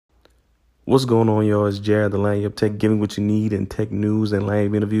What's going on, y'all? It's Jared, the Land of Tech, giving what you need in tech news and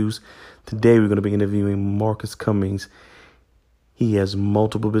live interviews. Today, we're going to be interviewing Marcus Cummings. He has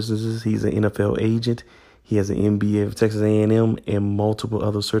multiple businesses. He's an NFL agent. He has an MBA of Texas A&M and multiple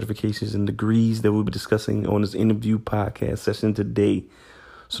other certifications and degrees that we'll be discussing on this interview podcast session today.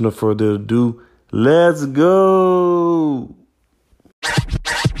 So, no further ado, let's go!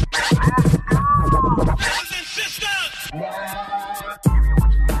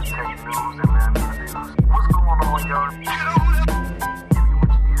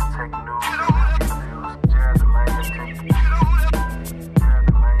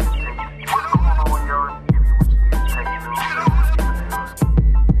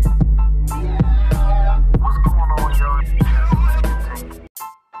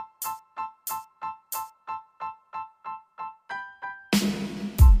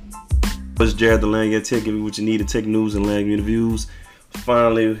 It's Jared, the Land of Tech, give you what you need in tech news and land interviews.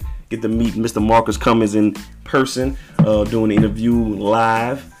 Finally, get to meet Mr. Marcus Cummings in person, doing the interview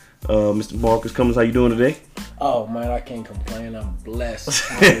live. Mr. Marcus Cummings, how you doing today? Oh man, I can't complain. I'm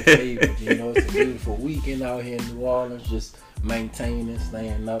blessed. I'm favored. You know, it's a beautiful weekend out here in New Orleans. Just maintaining,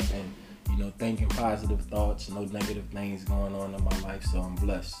 staying up, and thinking positive thoughts. No negative things going on in my life. So I'm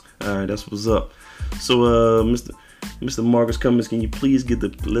blessed. All right, that's what's up. So, Mr. Marcus Cummings, can you please give the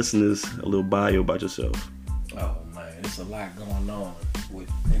listeners a little bio about yourself? Oh man, it's a lot going on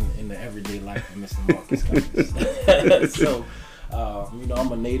in the everyday life of Mr. Marcus Cummings. So,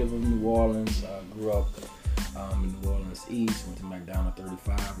 I'm a native of New Orleans. Grew up in New Orleans East. Went to McDonald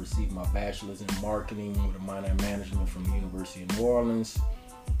 35. Received my bachelor's in marketing with a minor in management from the University of New Orleans.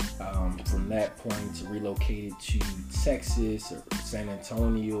 From that point, relocated to Texas, San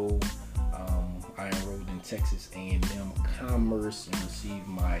Antonio. I enrolled in Texas A&M Commerce and received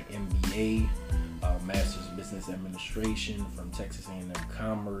my MBA, Master's of Business Administration from Texas A&M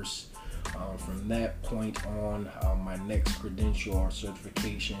Commerce. From that point on, my next credential or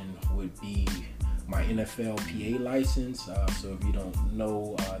certification would be my NFL PA license. So if you don't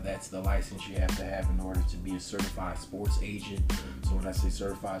know, that's the license you have to have in order to be a certified sports agent. So when I say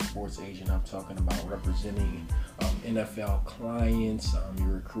certified sports agent, I'm talking about representing NFL clients.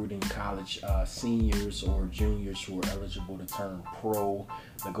 You're recruiting college seniors or juniors who are eligible to turn pro,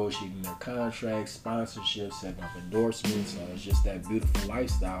 negotiating their contracts, sponsorships, setting up endorsements. It's just that beautiful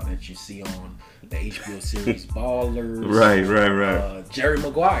lifestyle that you see on the HBO series Ballers. Right. Jerry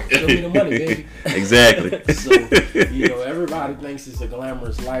Maguire, show me the money, baby. Exactly. So, everybody thinks it's a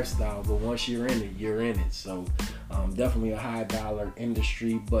glamorous lifestyle, but once you're in it, you're in it. So, definitely a high dollar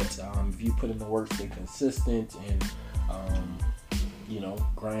industry, but if you put in the work, stay consistent, and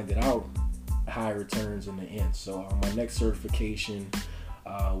grind it out, high returns in the end. So, my next certification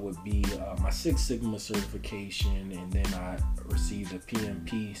would be my Six Sigma certification, and then I received a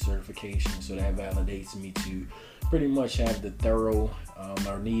PMP certification, so that validates me to pretty much have the thorough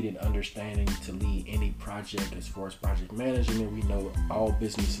or needed understanding to lead any project. As far as project management, we know all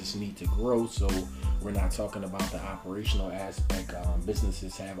businesses need to grow, so we're not talking about the operational aspect.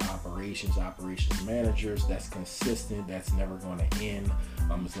 Businesses have operations managers. That's consistent. That's never going to end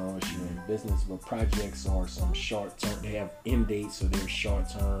as long as you're in business. But projects are some short term. They have end dates, so they're short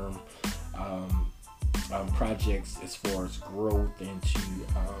term projects as far as growth and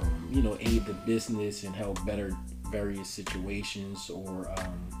to aid the business and help better various situations or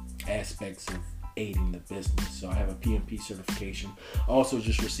aspects of aiding the business. So I have a PMP certification. Also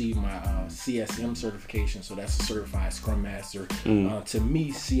just received my CSM certification, so that's a certified Scrum Master. To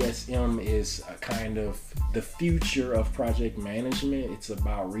me, CSM is a kind of the future of project management. It's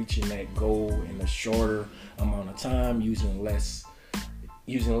about reaching that goal in a shorter amount of time, using less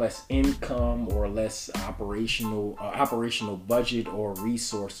income or less operational budget or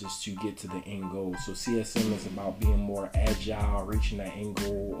resources to get to the end goal. So CSM is about being more agile, reaching that end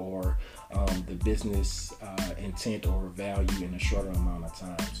goal or the business intent or value in a shorter amount of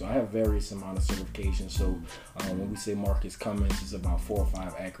time. So I have various amount of certifications. So when we say Marcus Cummings, it's about 4 or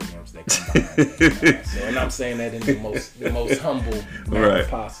 5 acronyms that come behind that. And I'm saying that in the most humble manner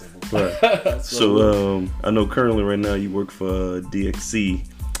possible. Right. So I know currently right now you work for DXC.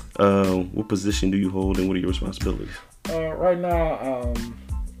 What position do you hold and what are your responsibilities? Right now,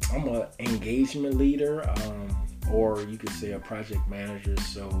 I'm an engagement leader, or you could say a project manager.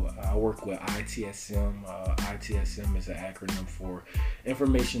 So I work with ITSM. ITSM is an acronym for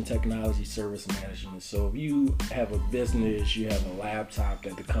Information Technology Service Management. So if you have a business, you have a laptop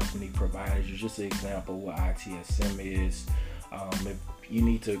that the company provides you, just an example what ITSM is. If you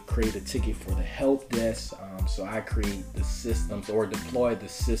need to create a ticket for the help desk, so I create the systems or deploy the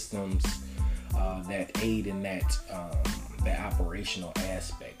systems that aid in that the operational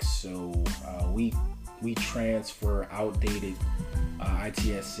aspects. So we transfer outdated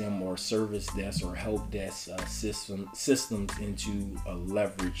ITSM or service desk or help desk systems into a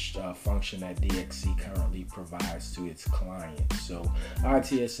leveraged function that DXC currently provides to its clients. So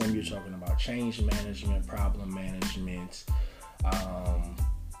ITSM, you're talking about change management, problem management,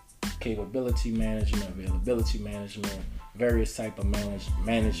 capability management, availability management, various type of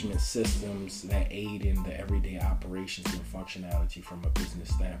management systems that aid in the everyday operations and functionality from a business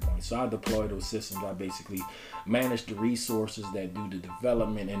standpoint. So I deploy those systems. I basically manage the resources that do the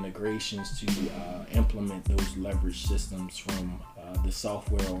development integrations to implement those leverage systems from the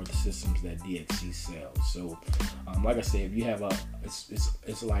software or the systems that DXC sells. So like I said, if you have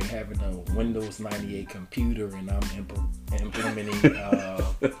it's like having a Windows 98 computer and I'm implementing an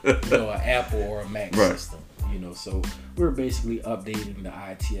Apple or a Mac system. So we're basically updating the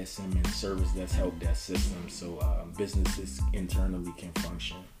ITSM and service that's help desk system so businesses internally can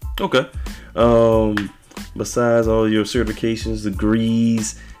function. Okay. Besides all your certifications,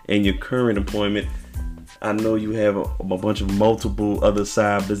 degrees, and your current employment, I know you have a bunch of multiple other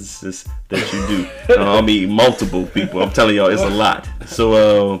side businesses that you do. I mean, multiple people. I'm telling y'all, it's a lot.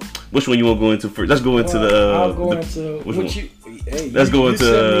 So, which one you want to go into first? Let's go into I'll go into which one? Let's go into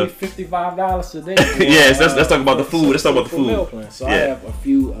 $55 today. Yes, let's talk about the food. Let's talk about the food. So I have a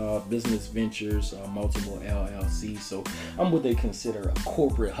few business ventures, multiple LLCs. So I'm what they consider a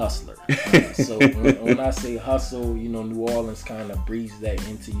corporate hustler. So when I say hustle, New Orleans kind of breathes that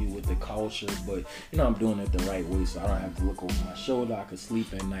into you with the culture, but I'm doing it the right way, so I don't have to look over my shoulder. I can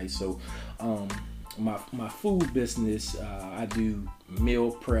sleep at night. So my food business, I do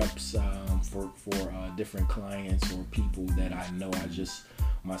meal preps for different clients or people that I know. I just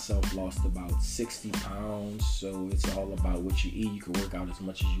myself lost about 60 pounds, so it's all about what you eat. You can work out as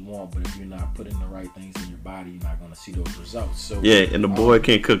much as you want, but if you're not putting the right things in your body, you're not going to see those results. So yeah, and the boy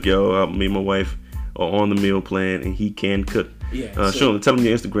can't cook, y'all. Me and my wife are on the meal plan, and he can cook. Yeah, tell them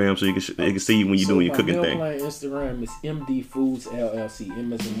your Instagram so they can see when you're doing your cooking thing. My Instagram is MD Foods LLC.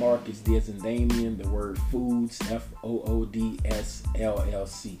 M as in Marcus, D as in Damien. The word Foods, FOODS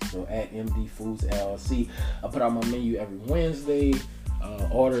LLC. So at MD Foods LLC. I put out my menu every Wednesday.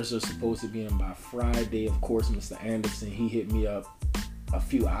 Orders are supposed to be in by Friday. Of course, Mr. Anderson, he hit me up a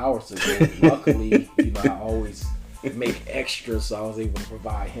few hours ago. Luckily, I always make extra, so I was able to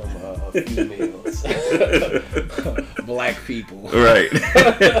provide him a few meals. Black people, right?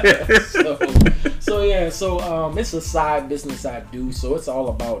 So it's a side business I do. So it's all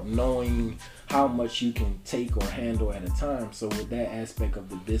about knowing how much you can take or handle at a time. So with that aspect of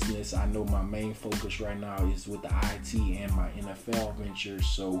the business, I know my main focus right now is with the IT and my NFL ventures.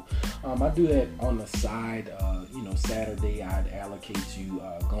 So I do that on the side. Saturday I'd allocate to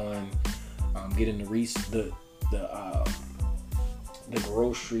going getting the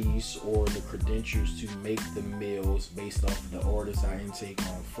groceries or the credentials to make the meals based off of the orders I intake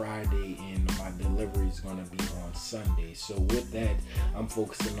on Friday, and my delivery is going to be on Sunday. So with that, I'm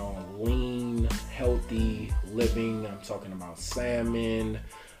focusing on lean, healthy living. I'm talking about salmon,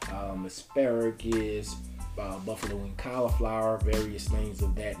 asparagus, buffalo wing cauliflower, various things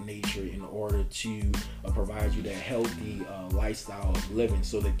of that nature in order to provide you that healthy lifestyle of living.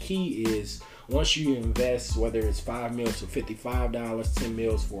 So the key is, once you invest, whether it's 5 meals for $55, 10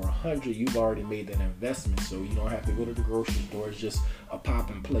 meals for $100, you've already made that investment. So you don't have to go to the grocery store. It's just a pop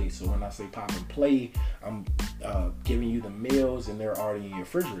and play. So when I say pop and play, I'm giving you the meals and they're already in your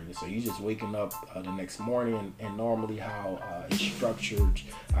refrigerator. So you just waking up the next morning, and normally how it's structured,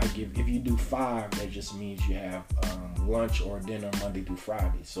 if you do 5, that just means you have lunch or dinner Monday through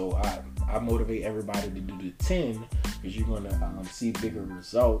Friday. So I motivate everybody to do the 10, because you're going to see bigger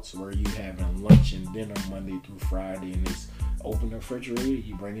results where you having lunch and dinner Monday through Friday, and it's open the refrigerator,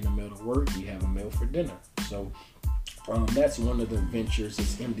 you bring in a meal to work, you have a meal for dinner. So that's one of the ventures.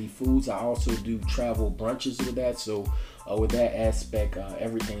 It's MD Foods. I also do travel brunches with that. So with that aspect,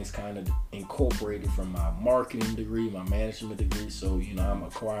 everything's kind of incorporated from my marketing degree, my management degree. So I'm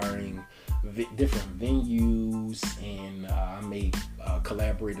acquiring different venues, and I may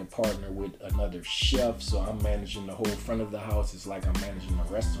collaborate and partner with another chef. So I'm managing the whole front of the house. It's like I'm managing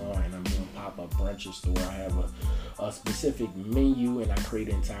a restaurant, and I'm doing pop-up brunches to where I have a specific menu, and I create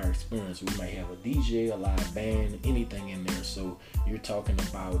an entire experience. We might have a DJ, a live band, anything in there. So you're talking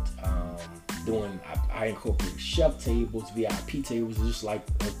about I incorporate chef tables, VIP tables, just like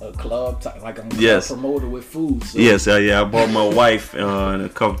a club, like I'm a promoter with food. So. Yes, I brought my wife and a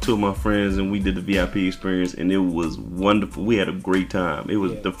couple, 2 of my friends, and we did the VIP experience, and it was wonderful. We had a great time.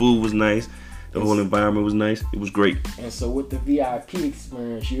 The food was nice. The whole environment was nice. It was great. And so with the VIP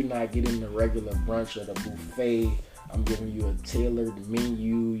experience, you're not getting the regular brunch or the buffet I'm giving you a tailored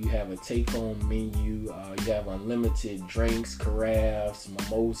menu. You have a take-home menu. You have unlimited drinks, carafes,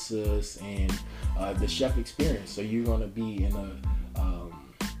 mimosas, and the chef experience. So you're going to be in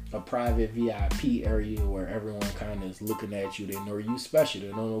a private VIP area where everyone kind of is looking at you. They know you special. They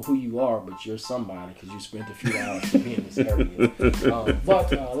don't know who you are, but you're somebody because you spent a few hours to be in this area.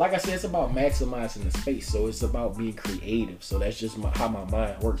 But like I said, it's about maximizing the space. So it's about being creative. So that's just how my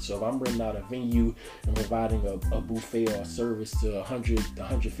mind works. So if I'm renting out a venue and providing a buffet or a service to 100 to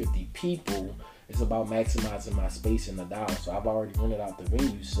 150 people, it's about maximizing my space in the dollar. So I've already rented out the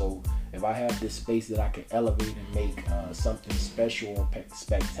venue. So if I have this space that I can elevate and make something special or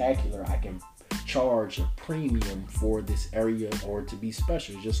spectacular, I can charge a premium for this area or to be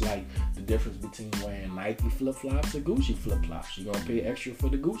special. Just like the difference between wearing Nike flip-flops or Gucci flip-flops. You're going to pay extra for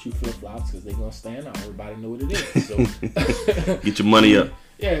the Gucci flip-flops because they're going to stand out. Everybody know what it is. So get your money up.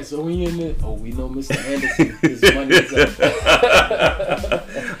 Yeah, so when you're in the, we know Mr. Anderson, his money is up.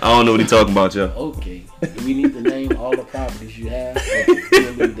 I don't know what he's talking about, y'all. Okay. Do we need to name all the properties you have? Okay,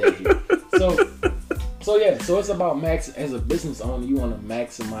 we'll leave that here. So it's about as a business owner, you want to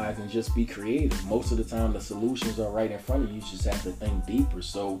maximize and just be creative. Most of the time, the solutions are right in front of you. You just have to think deeper.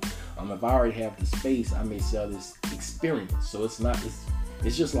 So if I already have the space, I may sell this experience. So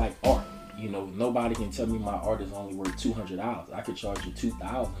it's just like art. You know, nobody can tell me my art is only worth $200. I could charge you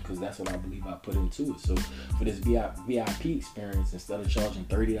 $2,000 because that's what I believe I put into it. So for this VIP experience, instead of charging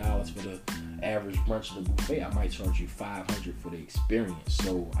 $30 for the average brunch at the buffet, I might charge you $500 for the experience.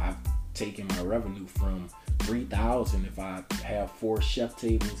 So I've taken my revenue from $3,000 if I have 4 chef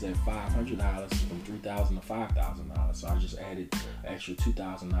tables at $500 from $3,000 to $5,000. So I just added extra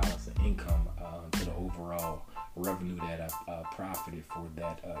 $2,000 in income to the overall revenue that I profited for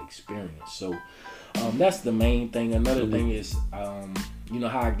that experience. So that's the main thing. Another thing is how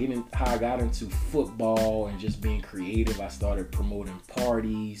I got into football and just being creative. I started promoting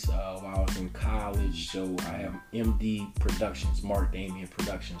parties while I was in college. So I have MD Productions, Marc, Damien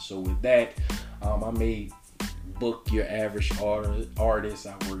Productions. So with that, I made book your average artist.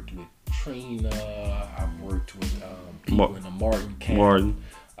 I worked with Trina. I've worked with people in the Martin camp.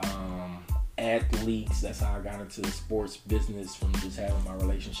 Athletes. That's how I got into the sports business, from just having my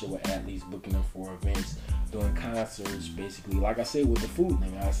relationship with athletes, booking them for events, doing concerts, basically. Like I said, with the food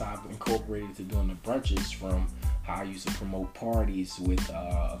thing, that's how I've incorporated to doing the brunches, from how I used to promote parties with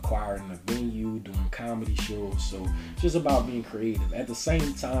acquiring a venue, doing comedy shows. So it's just about being creative. At the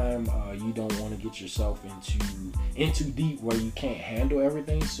same time, you don't want to get yourself into deep where you can't handle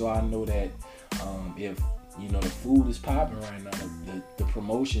everything. So I know that if the food is popping right now, the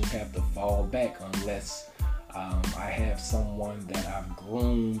promotions have to fall back unless I have someone that I've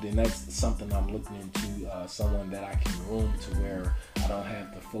groomed, and that's something I'm looking into, someone that I can groom to where I don't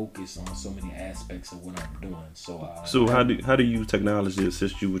have to focus on so many aspects of what I'm doing. So how do you use technology to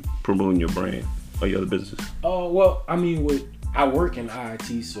assist you with promoting your brand or your other business? Well, I mean, I work in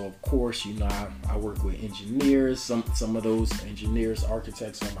IT, so of course, I work with engineers. Some of those engineers,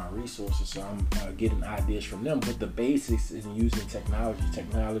 architects are my resources, so I'm getting ideas from them. But the basics in using technology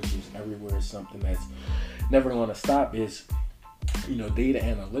is everywhere. Is something that's never going to stop. Is data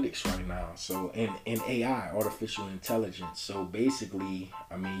analytics right now. So and AI, artificial intelligence. So basically,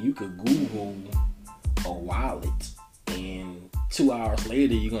 I mean, you could Google a wallet, and 2 hours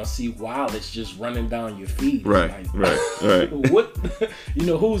later, you're gonna see wallets just running down your feed. Right. What?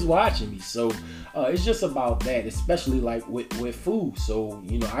 Who's watching me? So it's just about that, especially like with food. So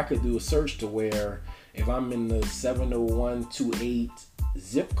I could do a search to where if I'm in the 70128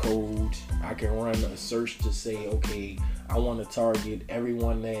 zip code, I can run a search to say, okay, I want to target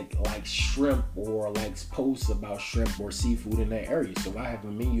everyone that likes shrimp or likes posts about shrimp or seafood in that area. So if I have a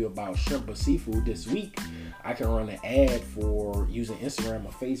menu about shrimp or seafood this week, I can run an ad for using Instagram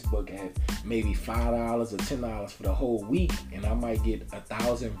or Facebook at maybe $5 or $10 for the whole week, and I might get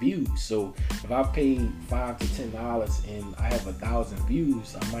 1,000 views. So if I pay $5 to $10 and I have 1,000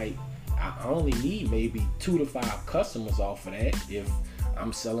 views, I only need maybe 2 to 5 customers off of that. If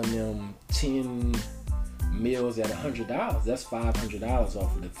I'm selling them 10 meals at $100, that's $500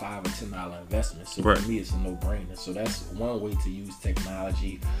 off of the $5 or $10 investment. So for me, it's a no-brainer. So that's one way to use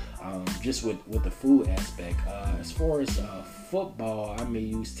technology, just with the food aspect. As far as football, I may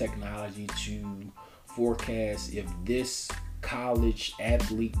use technology to forecast if this college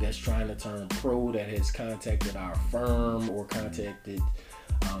athlete that's trying to turn pro that has contacted our firm or contacted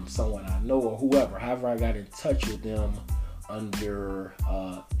someone I know or whoever, however I got in touch with them under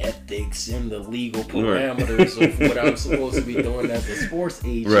ethics and the legal parameters of what I'm supposed to be doing as a sports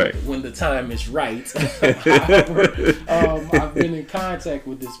agent when the time is right. However, I've been in contact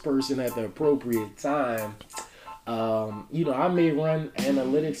with this person at the appropriate time. I may run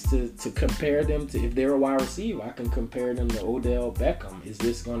analytics to compare them to, if they're a wide receiver, I can compare them to Odell Beckham. Is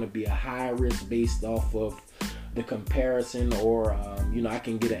this going to be a high risk based off of the comparison, or I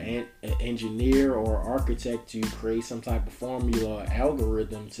can get an engineer or architect to create some type of formula or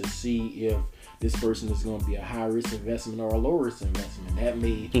algorithm to see if this person is going to be a high risk investment or a low risk investment. That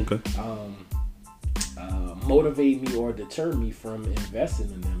may motivate me or deter me from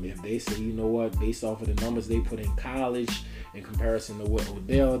investing in them. If they say, you know what, based off of the numbers they put in college in comparison to what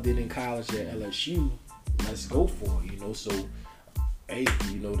Odell did in college at LSU, let's go for it. So hey,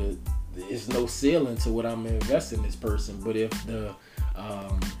 there's no ceiling to what I'm investing in this person. But if the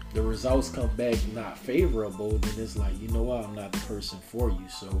results come back not favorable, then it's like, you know what, I'm not the person for you.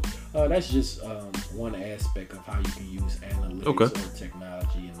 So that's just one aspect of how you can use analytics or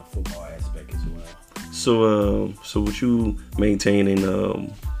technology in the football aspect as well. So with you maintaining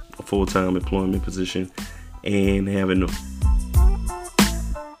a full-time employment position and having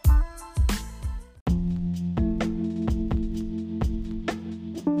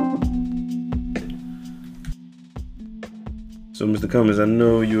So, Mr. Cummings, I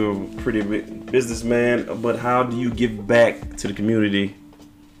know you're a pretty big businessman, but how do you give back to the community?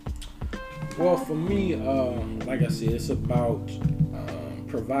 Well, for me, like I said, it's about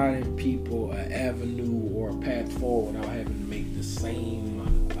providing people an avenue or a path forward without having to make the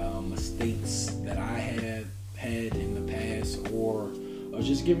same mistakes that I had in the past, or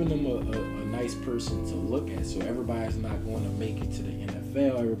just giving them a nice person to look at. So everybody's not going to make it to the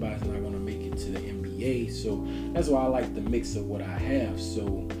NFL, everybody's not going to make it to the NBA. So that's why I like the mix of what I have.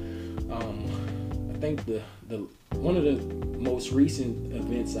 So I think the one of the most recent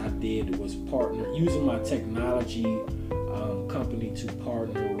events I did was using my technology company to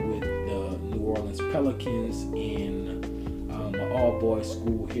partner with the New Orleans Pelicans in an all-boys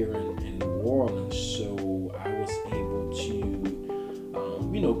school here in New Orleans. So I was able to,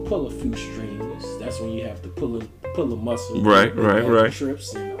 pull a few strings. That's when you have to pull a muscle. Right.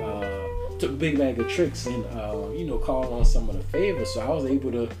 Trips and took a big bag of tricks and call on some of the favors. So I was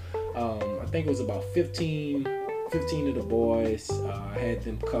able to, I think it was about 15 of the boys. I had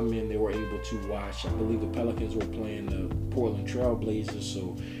them come in. They were able to watch. I believe the Pelicans were playing the Portland Trail Blazers,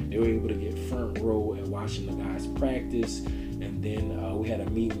 so they were able to get front row and watching the guys practice. And then we had a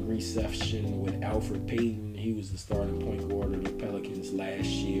meet and greet session with Alfred Payton. He was the starting point guard of the Pelicans last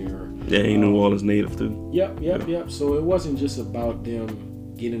year. Yeah, he New Orleans native too. Yep. So it wasn't just about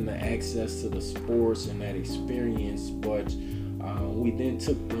them getting the access to the sports and that experience, but we then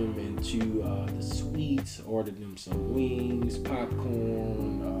took them into the suites, ordered them some wings,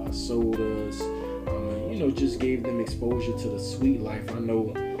 popcorn, sodas, just gave them exposure to the suite life. I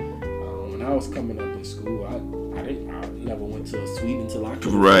know when I was coming up in school, I never went to a suite until I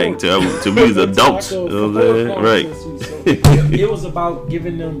could. Right, to be the adults. Right. So it was about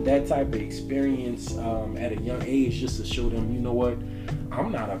giving them that type of experience at a young age, just to show them, you know what,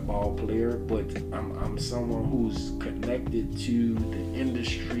 I'm not a ball player, but I'm someone who's connected to the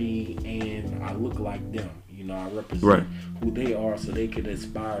industry, and I look like them. I represent who they are, so they could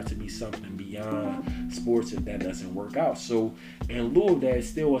aspire to be something beyond sports if that doesn't work out. So in lieu of that, it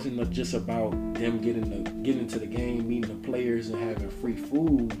still wasn't just about them getting to the game, meeting the players, and having free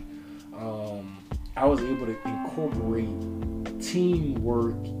food. I was able to incorporate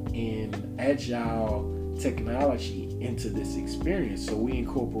teamwork and agile technology into this experience. So we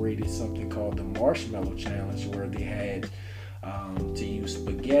incorporated something called the Marshmallow Challenge, where they had to use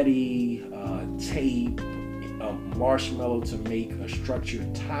spaghetti, tape, marshmallow to make a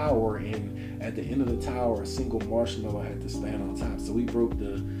structured tower, and at the end of the tower, a single marshmallow had to stand on top. So we broke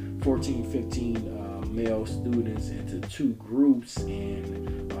the 15 male students into two groups,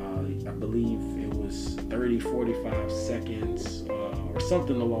 and I believe it was 30-45 seconds or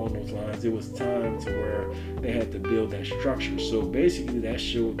something along those lines. It was time to where they had to build that structure. So basically that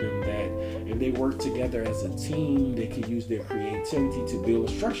showed them that if they work together as a team, they could use their creativity to build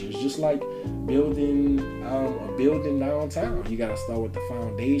a structure. It's just like building a building downtown. You got to start with the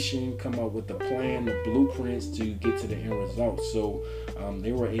foundation, come up with the plan, the blueprints to get to the end result. So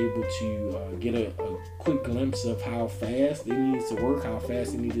they were able to get a quick glimpse of how fast they needed to work, how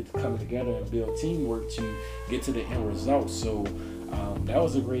fast they needed to come together and build teamwork to get to the end result. So that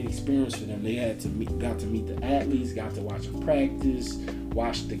was a great experience for them. They got to meet the athletes, got to watch them practice,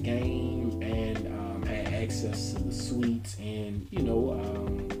 watch the game, and had access to the suites. And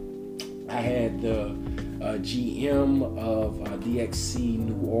I had the GM of DXC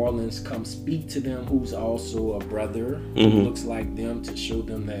New Orleans come speak to them, who's also a brother who looks like them, to show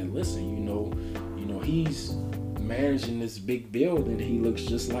them that, listen, he's managing this big building. He looks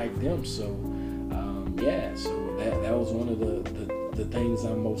just like them. So so that was one of the things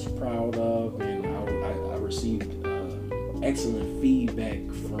I'm most proud of, and I received excellent feedback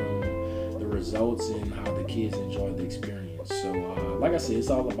from the results and how the kids enjoyed the experience. So like I said, it's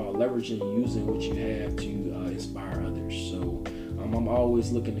all about leveraging and using what you have to inspire others. So I'm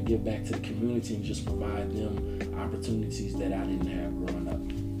always looking to give back to the community and just provide them opportunities that I didn't have growing up.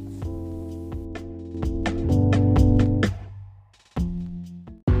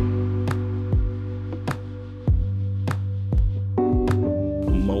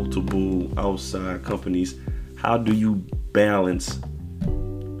 Multiple outside companies. How do you balance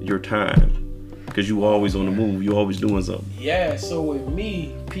your time? Because you always on the move, you always doing something. Yeah, so with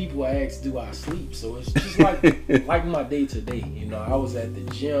me, people ask, do I sleep? So it's just like my day to day. You know, I was at the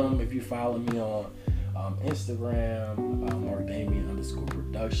gym. If you follow me on Instagram, Marc Damien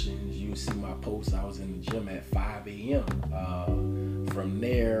 _productions, you see my posts. I was in the gym at 5 a.m. From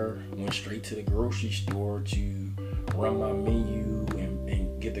there, went straight to the grocery store to run my menu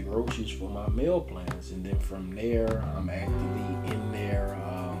and get the groceries for my meal plans. And then from there, I'm actively in there,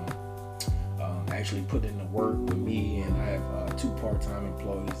 actually put in the work with me, and I have 2 part-time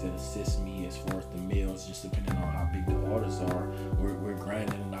employees that assist me as far as the meals, just depending on how big the orders are. We're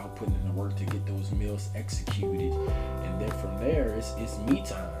grinding and out, putting in the work to get those meals executed, and then from there it's me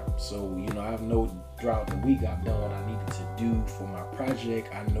time. So I know throughout the week I've done what I needed to do for my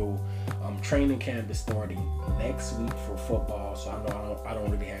project. I know training camp is starting next week for football, so I know I don't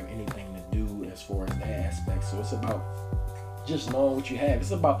really have anything to do as far as that aspect. So it's about just knowing what you have.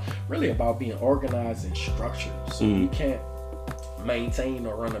 It's really about being organized and structured. So you can't maintain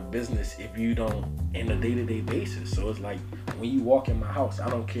or run a business if you don't in a day-to-day basis. So it's like when you walk in my house, I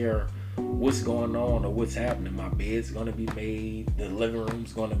don't care what's going on or what's happening. My bed's gonna be made, the living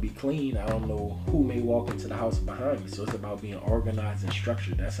room's gonna be clean. I don't know who may walk into the house behind me. So it's about being organized and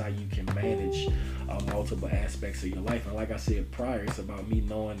structured. That's how you can manage multiple aspects of your life. And like I said prior, it's about me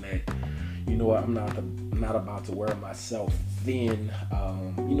knowing that, you know what, I'm not about to wear myself thin.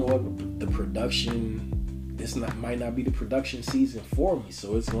 You know what, the production, might not be the production season for me,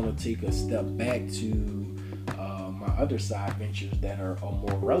 so it's going to take a step back to my other side ventures that are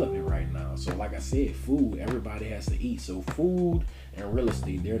more relevant right now. So like I said, food, everybody has to eat. So food and real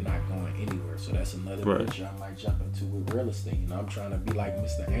estate, they're not going anywhere. So that's another venture I might jump into with real estate. I'm trying to be like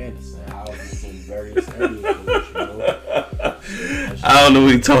Mr. Anderson, houses in various areas. I don't know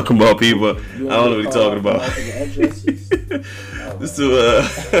what he's talking about, people. I don't know what he's talking about.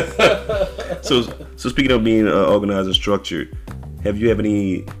 So speaking of being organized and structured, have you had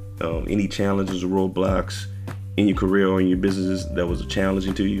any challenges or roadblocks in your career or in your businesses that was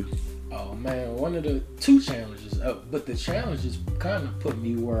challenging to you? Oh man, one of the 2 challenges, but the challenges kind of put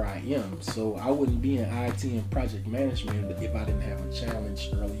me where I am. So I wouldn't be in IT and project management if I didn't have a challenge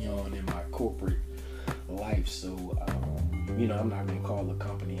early on in my corporate life. So I'm not going to call the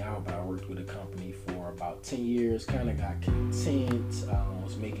company out, but I worked with a company for about 10 years, kind of got content,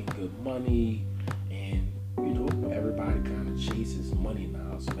 was making good money, and everybody kind of chases money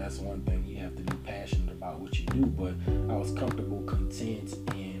now. So that's one thing, you have to be passionate about what you do. But I was comfortable, content,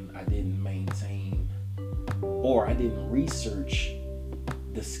 and I didn't maintain, or I didn't research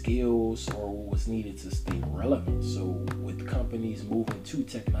the skills or what was needed to stay relevant. So with companies moving to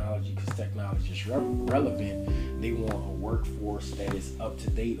technology, because technology is relevant, they want a workforce that is up to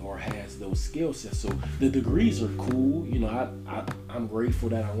date or has those skill sets. So the degrees are cool. I'm grateful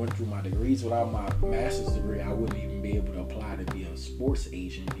that I went through my degrees. Without my master's degree, I wouldn't even be able to apply to be a sports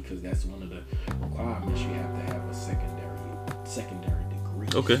agent, because that's one of the requirements. You have to have a secondary degree.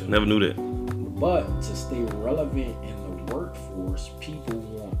 Okay, so, never knew that. But to stay relevant in the workforce, people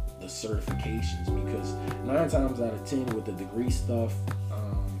want the certifications, because 9 times out of 10 with the degree stuff,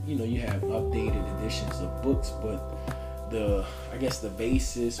 you have updated editions of books, but the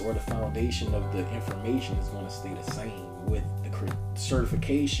basis or the foundation of the information is going to stay the same. With the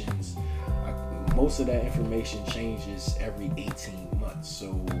certifications, most of that information changes every 18 months.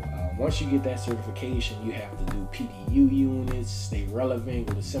 So once you get that certification, you have to do PDU units, stay relevant,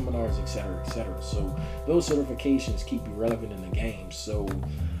 go to seminars, etc., etc. So those certifications keep you relevant in the game. So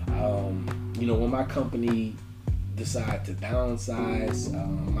when my company decided to downsize,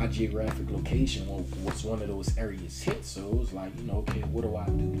 my geographic location was one of those areas hit. So it was like, okay, what do I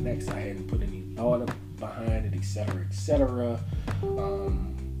do next? I hadn't put any thought behind it, etc., etc.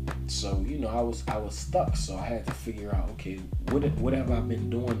 So I was stuck. So I had to figure out, okay, what have I been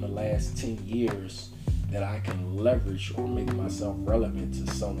doing the last 10 years that I can leverage or make myself relevant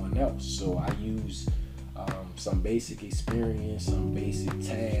to someone else? So I used some basic experience, some basic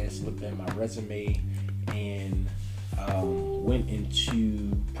tasks, looked at my resume, and went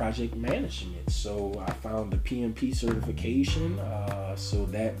into project management. So I found the PMP certification. So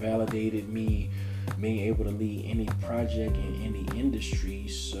that validated me being able to lead any project in any industry.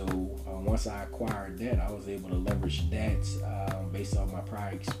 So once I acquired that, I was able to leverage that based on my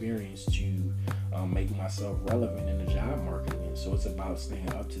prior experience to make myself relevant in the job market again. So it's about staying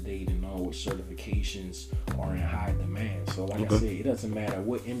up to date and knowing what certifications are in high demand. So like I said, it doesn't matter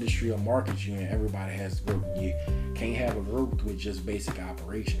what industry or market you're in, everybody has growth. You can't have a growth with just basic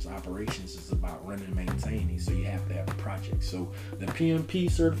operations. Operations is about running and maintaining, so you have to have a project. So the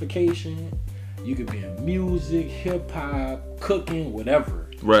PMP certification, you could be in music, hip hop, cooking, whatever.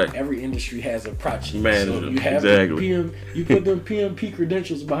 Right. Every industry has a project. Manager. So you have you put them PMP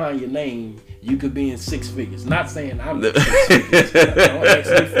credentials behind your name, you could be in six figures. Not saying I'm in six figures. Don't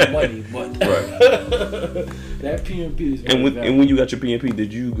ask me for money, but that PMP is very and when you got your PMP,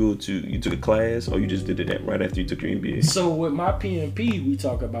 did you took a class, or you just did it right after you took your MBA? So with my PMP, we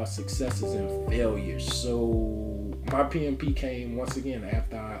talk about successes and failures. So my PMP came once again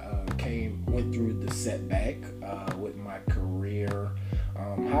after I went through the setback with my career.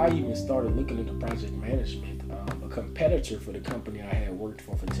 How I even started looking into project management. A competitor for the company I had worked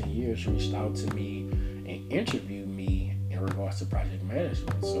for 10 years reached out to me and interviewed me in regards to project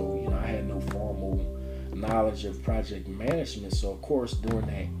management. So, I had no formal knowledge of project management. So, of course, during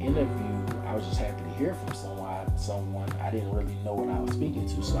that interview, I was just happy to hear from someone. I didn't really know what I was speaking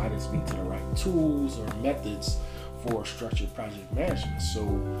to, so I didn't speak to the right tools or methods for structured project management. So,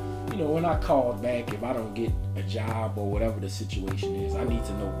 when I called back, if I don't get a job or whatever the situation is, I need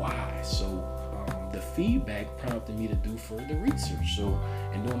to know why. So the feedback prompted me to do further research. So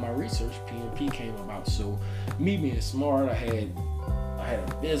in doing my research, PMP came about. So me being smart, I had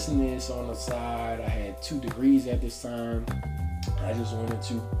a business on the side. I had 2 degrees at this time. I just went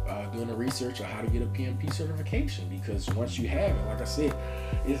into doing the research on how to get a PMP certification, because once you have it, like I said,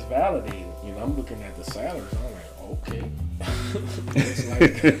 it's validated. I'm looking at the salaries. I'm like, okay, it's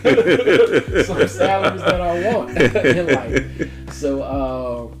like some salaries that I want in life. So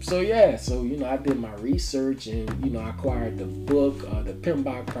I did my research, and I acquired the book, the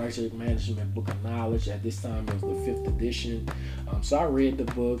PMP Project Management Book of Knowledge. At this time, it was the 5th edition. So I read the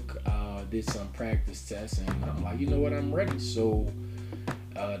book, did some practice tests, and I'm like, you know what, I'm ready. So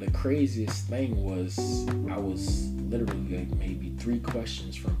the craziest thing was I was literally like maybe 3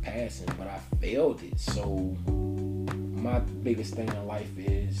 questions from passing, but I failed it. So my biggest thing in life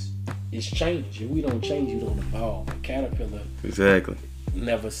is change. If we don't change, you don't evolve. A caterpillar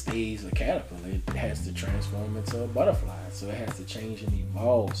never stays a caterpillar. It has to transform into a butterfly. So it has to change and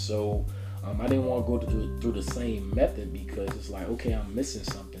evolve. So I didn't want to go through the same method, because it's like, okay, I'm missing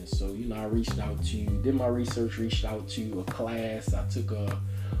something. So, I did my research, reached out to a class. I took a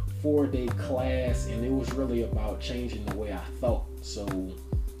 4-day class, and it was really about changing the way I thought. So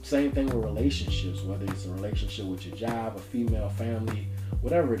same thing with relationships, whether it's a relationship with your job, a female, family,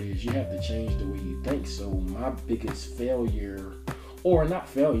 whatever it is, you have to change the way you think. So my biggest failure, or not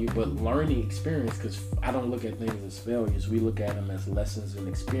failure, but learning experience, because I don't look at things as failures. We look at them as lessons and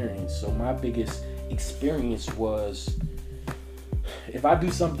experience. So my biggest experience was, if I do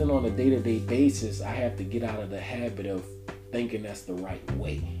something on a day-to-day basis, I have to get out of the habit of thinking that's the right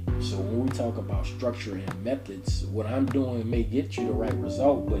way. So when we talk about structure and methods, what I'm doing may get you the right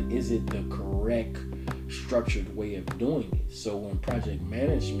result, but is it the correct structured way of doing it? So in project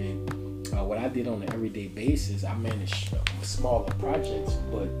management, what I did on an everyday basis, I managed smaller projects,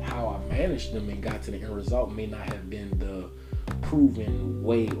 but how I managed them and got to the end result may not have been the proven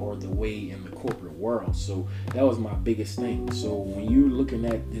way or the way in the corporate world. So that was my biggest thing. So when you're looking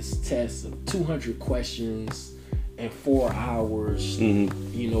at this test of 200 questions in 4 hours,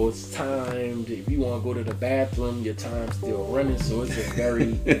 it's timed. If you want to go to the bathroom, your time's still running. So it's a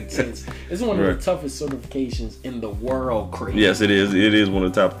very intense. It's one of the toughest certifications in the world, Craig. Yes, it is. It is one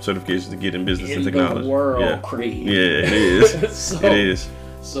of the top certifications to get in business and technology. In the world, Craig. Yeah, it is. It is.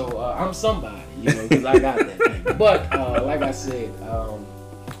 So I'm somebody, because I got that thing. But like I said,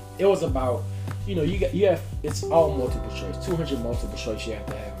 it was about, you have, it's all multiple choice. 200 multiple choice you have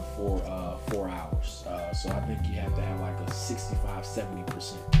to have in 4 hours. So I think you have to have like a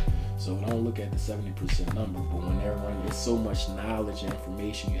 65-70%. So don't look at the 70% number, but when they're running, it's so much knowledge and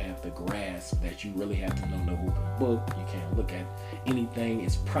information you have to grasp that you really have to know the open book. You can't look at anything.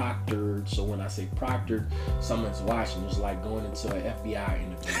 It's proctored. So when I say proctored, someone's watching. It's like going into an FBI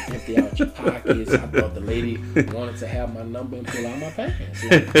interview. Empty out your pockets. I thought the lady wanted to have my number and pull out my pants.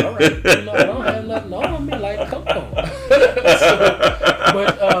 Like, all right, I don't have nothing on me. Like, come on.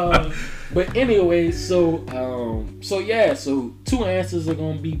 But anyway, so So 2 answers are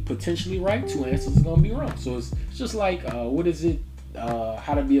gonna be potentially right, 2 answers are gonna be wrong. So it's just like what is it?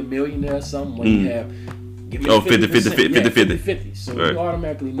 How to Be a Millionaire or something when you have give me 50. So you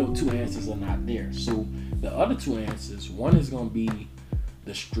automatically know 2 answers are not there. So the other 2 answers, one is gonna be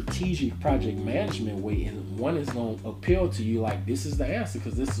the strategic project management way, and one is going to appeal to you like this is the answer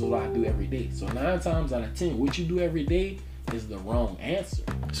because this is what I do every day. So 9 times out of 10, what you do every day is the wrong answer.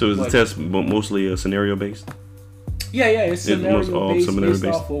 So is the test mostly scenario based? Yeah, it's scenario based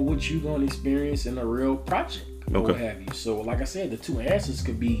off of what you're going to experience in a real project or what have you. So like I said, the 2 answers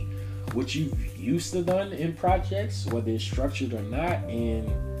could be what you've used to done in projects, whether it's structured or not, and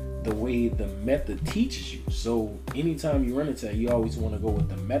the way the method teaches you. So anytime you run into that, you always want to go with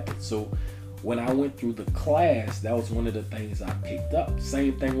the method. So when I went through the class, that was one of the things I picked up.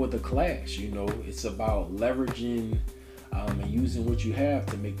 Same thing with the class, it's about leveraging and using what you have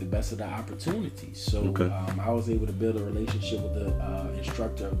to make the best of the opportunities. So I was able to build a relationship with the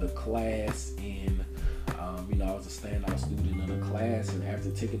instructor of the class, and I was a standout student of the class, and after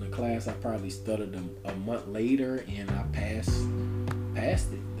taking the class, I probably stuttered a month later, and I passed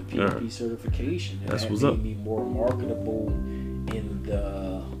it. PMP certification, and that made me more marketable in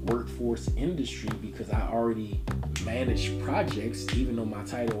the workforce industry because I already managed projects, even though my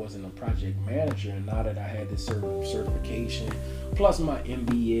title wasn't a project manager. And now that I had this certification, plus my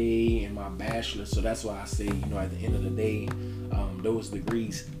MBA and my bachelor, so that's why I say, at the end of the day, those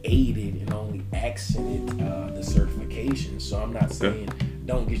degrees aided and only accented the certification. So I'm not saying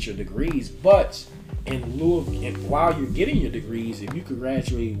don't get your degrees, but in lieu of, while you're getting your degrees, if you could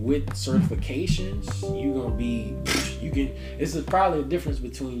graduate with certifications, you're gonna be, it's probably a difference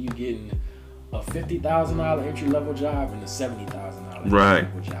between you getting a $50,000 entry level job and a $70,000 entry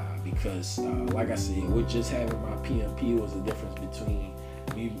level job. Because, like I said, with just having my PMP was the difference between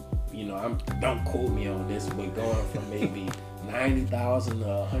me, don't quote me on this, but going from maybe 90,000 to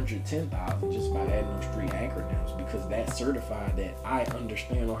 110,000 just by adding those 3 acronyms, because that certified that I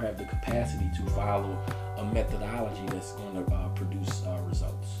understand or have the capacity to follow a methodology that's going to produce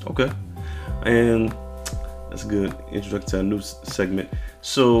results. Okay, and that's a good introduction to a new segment.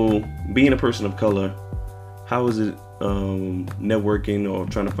 So, being a person of color, how is it networking or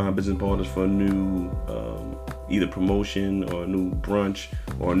trying to find business partners for a new either promotion or a new brunch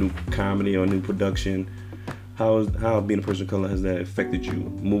or a new comedy or a new production? How being a person of color, has that affected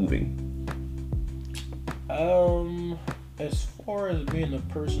you moving? As far as being a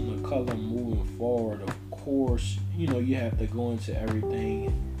person of color moving forward, of course, you have to go into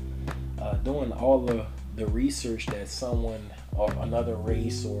everything, doing all the research that someone or another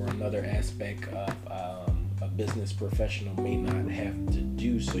race or another aspect of a business professional may not have to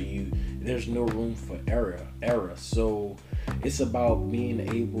do. So there's no room for error. So it's about being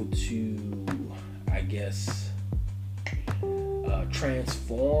able to, I guess,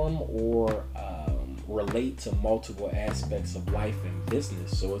 transform or relate to multiple aspects of life and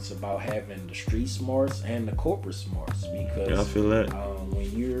business. So it's about having the street smarts and the corporate smarts, because I feel that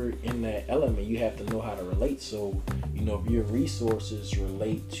when you're in that element, you have to know how to relate. So if your resources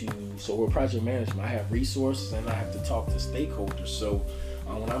relate to, so with project management, I have resources and I have to talk to stakeholders. So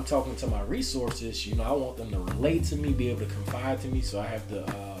when I'm talking to my resources, I want them to relate to me, be able to confide to me. So I have to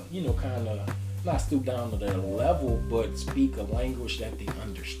kind of not stoop down to their level, but speak a language that they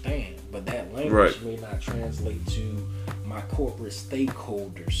understand. But that language may not translate to my corporate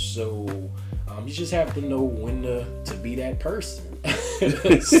stakeholders. So you just have to know when to be that person.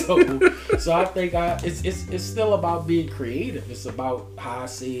 so I think it's still about being creative. It's about how I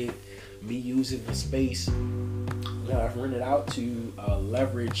said, me using the space that I've rented out to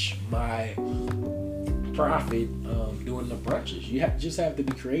leverage my profit doing the brunches. You just have to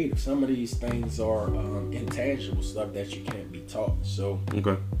be creative. Some of these things are intangible stuff that you can't be taught. So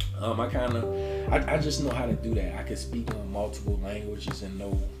I just know how to do that. I can speak on multiple languages and know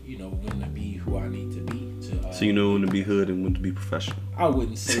when to be who I need to be. So you know when to be hood and when to be professional. I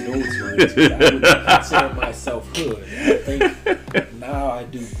wouldn't say those words. I wouldn't consider myself hood. I think now I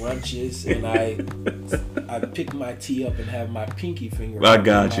do brunches and I pick my tea up and have my pinky finger. I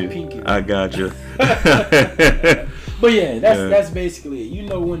got you. But yeah, that's basically it. You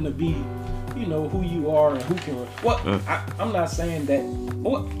know when to be, who you are and who can. I'm not saying that.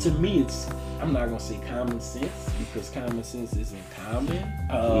 To me, I'm not gonna say common sense, because common sense isn't common.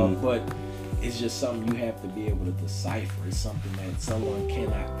 But it's just something you have to be able to decipher. It's something that someone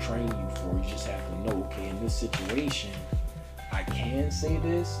cannot train you for. You just have to know, okay, in this situation, I can say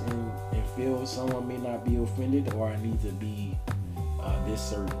this and feel someone may not be offended, or I need to be this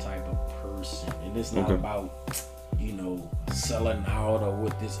certain type of person. And it's not about, selling out or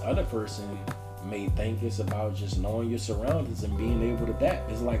what this other person may think it's about just knowing your surroundings and being able to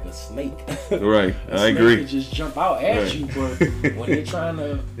adapt. It's like a snake. Right. I agree. Can just jump out at you, but when they're trying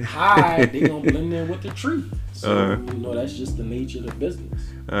to hide, they're gonna blend in with the tree. So that's just the nature of the business.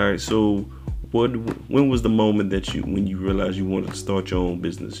 All right. So, when was the moment that when you realized you wanted to start your own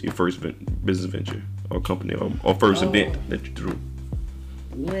business, your first business venture or company or first event that you threw?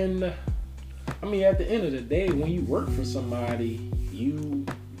 At the end of the day, when you work for somebody, you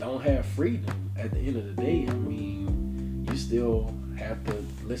don't have freedom. At the end of the day, you still have to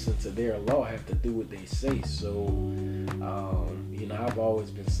listen to their law, have to do what they say. So, I've always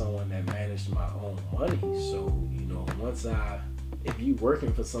been someone that managed my own money. So, if you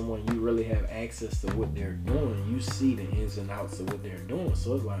working for someone, you really have access to what they're doing. You see the ins and outs of what they're doing.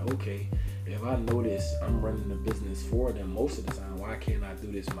 So it's like, okay, if I notice I'm running the business for them most of the time, why can't I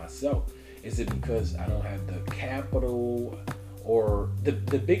do this myself? Is it because I don't have the capital? Or the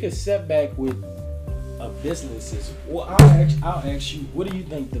biggest setback with a business is, I'll ask you, what do you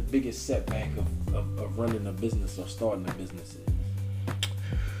think the biggest setback of running a business or starting a business is?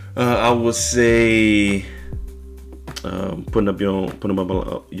 I would say putting up your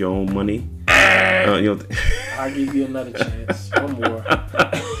own money. I'll give you another chance. One more.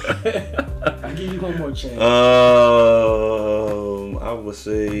 I'll give you one more chance. I would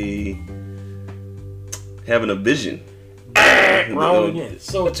say having a vision. Wrong again.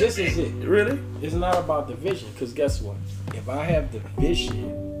 So this is it. Really? It's not about the vision, because guess what? If I have the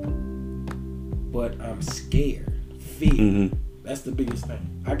vision, but I'm scared, fear, that's the biggest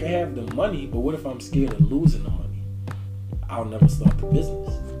thing. I can have the money, but what if I'm scared of losing the money? I'll never start the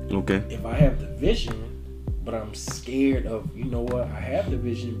business. Okay. If I have the vision, but I'm scared of, I have the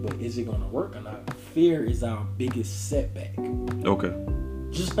vision, but is it going to work or not? Fear is our biggest setback. Okay.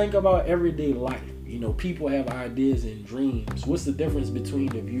 Just think about everyday life. People have ideas and dreams. What's the difference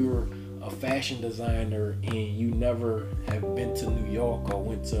between if you're a fashion designer and you never have been to New York or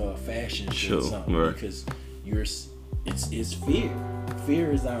went to a fashion show or something? Right. Because it's fear.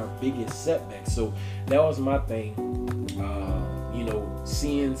 Fear is our biggest setback. So that was my thing.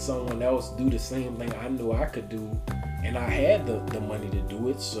 Seeing someone else do the same thing I knew I could do, and I had the money to do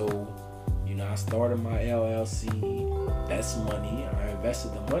it. So, I started my LLC. That's money. I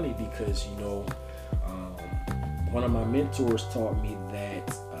invested the money because, one of my mentors taught me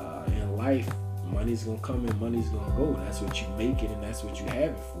that in life, money's gonna come and money's gonna go. That's what you make it, and that's what you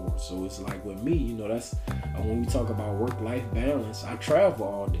have it for. So it's like with me, that's when we talk about work-life balance. I travel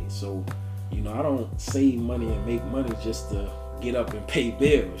all day, so I don't save money and make money just to get up and pay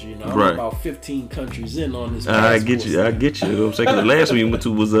bills. I'm about 15 countries in on this. I get you. I'm saying, the last one we went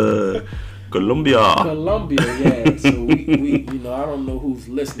to was Colombia, yeah. So we I don't know who's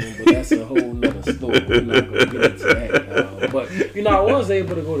listening, but that's a whole nother story. We're not gonna get into that. But I was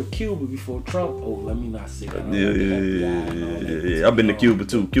able to go to Cuba before Trump. Oh, let me not say that. Yeah. I've been to Cuba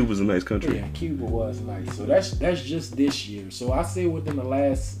too. Cuba's a nice country. Yeah, Cuba was nice. So that's just this year. So I say within the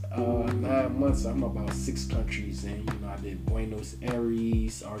last 9 months, I'm about 6 countries, and I did Buenos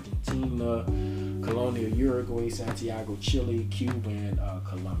Aires, Argentina, Colombia, Uruguay, Santiago, Chile, Cuba, and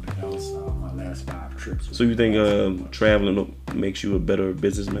Colombia. That was my last 5 trips. So you think traveling makes you a better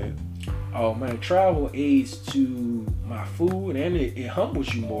businessman? Oh man, travel aids to my food, and it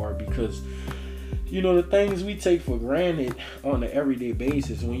humbles you more because the things we take for granted on an everyday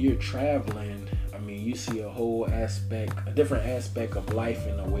basis. When you're traveling, you see a different aspect of life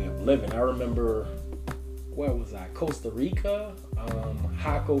and a way of living. I remember, where was I? Costa Rica,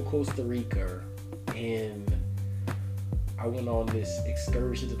 Jaco, Costa Rica, and I went on this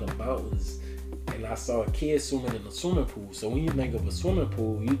excursion to the mountains, and I saw a kid swimming in a swimming pool. So when you think of a swimming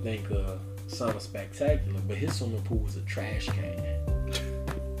pool, you think of something spectacular, but his swimming pool was a trash can.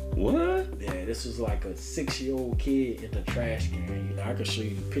 What? Yeah, this was like a 6-year-old kid in the trash can. I could show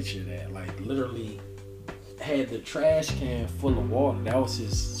you the picture of that. Like, literally had the trash can full of water. That was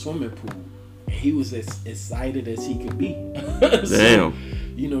his swimming pool. And he was as excited as he could be. Damn.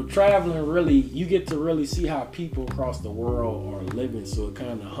 Traveling really, you get to really see how people across the world are living. So it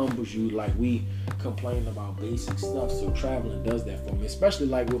kind of humbles you. Like, we complain about basic stuff. So traveling does that for me. Especially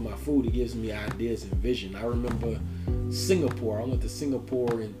like with my food, it gives me ideas and vision. I remember Singapore. I went to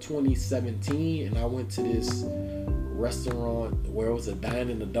Singapore in 2017, and I went to this restaurant where it was a dine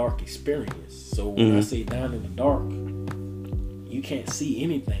in the dark experience. So when I say dine in the dark, you can't see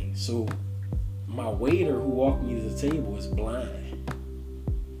anything. So my waiter who walked me to the table is blind.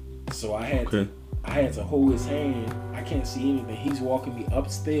 So I had to hold his hand. I can't see anything. He's walking me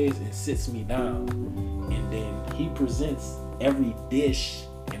upstairs and sits me down, and then he presents every dish,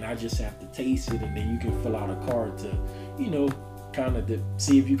 and I just have to taste it, and then you can fill out a card to, kind of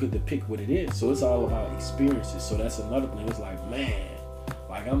see if you could depict what it is. So it's all about experiences. So that's another thing. It's like, man,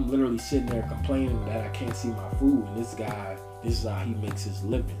 like I'm literally sitting there complaining that I can't see my food, and this guy, this is how he makes his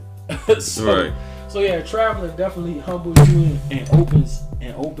living. So yeah, traveling definitely humbles you and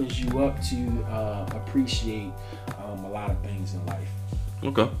opens you up to appreciate a lot of things in life.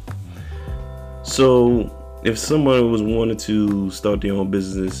 Okay. So if someone was wanted to start their own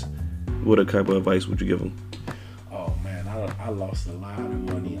business, what type of advice would you give them? Oh man, I lost a lot of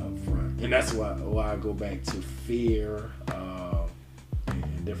money up front, and that's why I go back to fear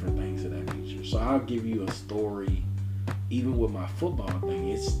and different things of that nature. So I'll give you a story. Even with my football thing,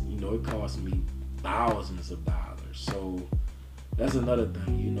 it's, you know, it cost me thousands of dollars. So that's another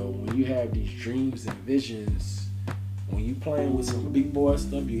thing, you know, when you have these dreams and visions, when you playing with some big boy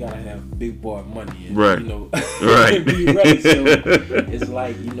stuff, you gotta have big boy money, and, right? You know, right. Be ready. So it's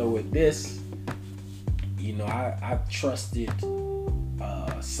like, you know, with this, you know, I trusted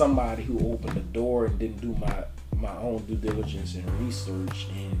somebody who opened the door and didn't do my own due diligence and research,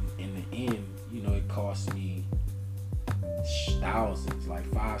 and in the end, you know, it cost me thousands, like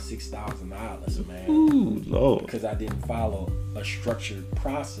 $5,000-$6,000, man. Ooh, Lord. Because I didn't follow a structured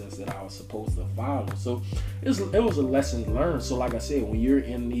process that I was supposed to follow. So it was a lesson learned. So like I said, when you're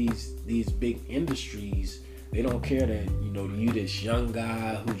in these big industries, they don't care that, you know, you this young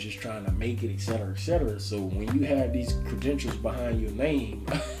guy who's just trying to make it, et cetera, et cetera. So when you have these credentials behind your name,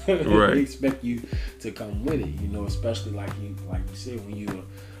 right, they expect you to come with it, you know, especially like you said, when you're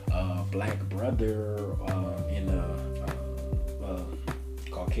a black brother in a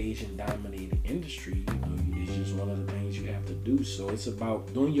Caucasian dominated industry, you know, it's just one of the things you have to do. So it's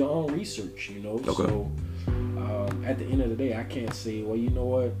about doing your own research, you know. Okay. So at the end of the day, I can't say, well, you know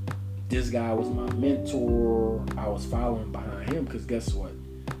what, this guy was my mentor, I was following behind him, because guess what,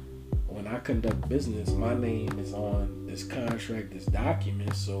 when I conduct business, my name is on this contract, this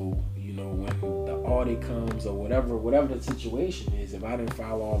document. So, you know, when the audit comes or whatever the situation is, if I didn't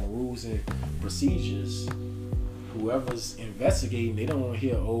follow all the rules and procedures, whoever's investigating, they don't want to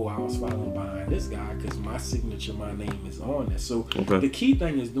hear, oh, I was following behind this guy, because my signature, my name is on it. So the key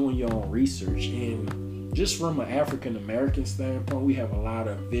thing is doing your own research. And just from an African American standpoint, we have a lot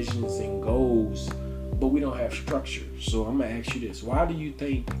of visions and goals, but we don't have structure. So I'm gonna ask you this: why do you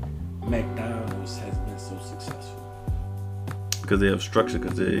think McDonald's has been so successful? Because they have structure.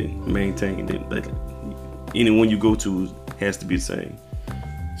 Because they maintain that anyone you go to has to be the same.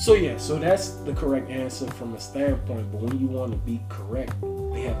 So yeah, so that's the correct answer from a standpoint. But when you want to be correct,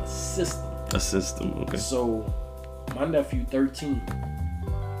 they have a system. A system, okay. So my nephew, 13,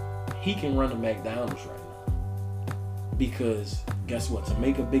 he can run a McDonald's right now. Because guess what? To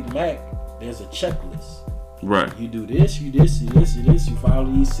make a Big Mac, there's a checklist. Right. You do this, you this. You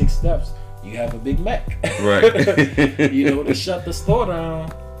follow these 6 steps, you have a Big Mac. Right. You know, to shut the store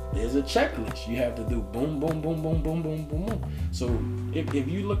down, there's a checklist. You have to do boom, boom, boom, boom, boom, boom, boom, boom. So if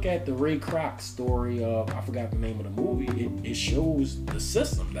you look at the Ray Kroc story of, I forgot the name of the movie, it shows the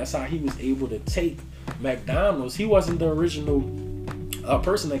system. That's how he was able to take McDonald's. He wasn't the original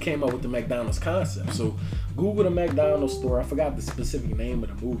person that came up with the McDonald's concept. So Google the McDonald's store. I forgot the specific name of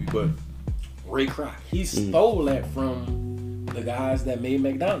the movie, but Ray Kroc, he stole that from the guys that made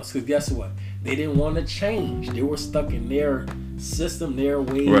McDonald's. Because guess what? They didn't want to change. They were stuck in their system, their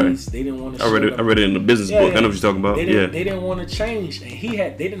ways. Right. They didn't want to. I read it in the business book. I know what you're talking about. They didn't want to change, and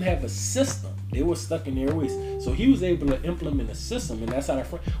they didn't have a system. They were stuck in their ways. So he was able to implement a system, and that's how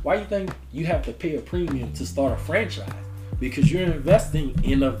why you think you have to pay a premium to start a franchise? Because you're investing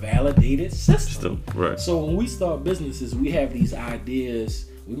in a validated system. Right. So when we start businesses, we have these ideas.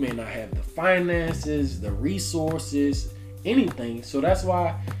 We may not have the finances, the resources, anything. So that's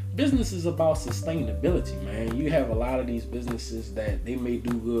why business is about sustainability, man. You have a lot of these businesses that they may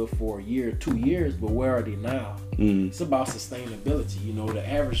do good for a year, 2 years, but where are they now? It's about sustainability. You know, the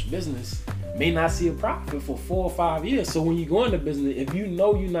average business may not see a profit for 4 or 5 years. So when you go into business, if you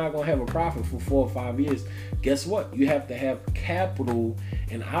know you're not going to have a profit for 4 or 5 years, guess what? You have to have capital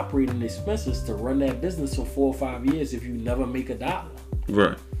and operating expenses to run that business for 4 or 5 years if you never make a dollar.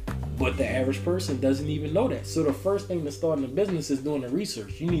 Right. But the average person doesn't even know that. So the first thing to starting a business is doing the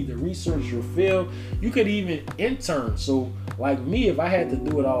research. You need to research your field. You could even intern. So like me, if I had to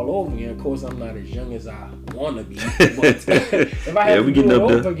do it all over again, of course I'm not as young as I want to be. But if I had to do it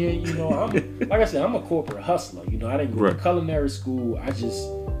over again, you know, I'm a corporate hustler. You know, I didn't go to culinary school.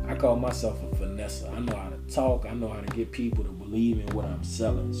 I call myself a finesser. I know how to talk. I know how to get people to believe in what I'm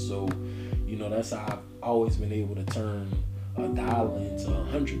selling. So, you know, that's how I've always been able to turn $1 into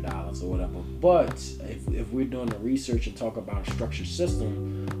 $100 or whatever. But if we're doing the research and talk about a structured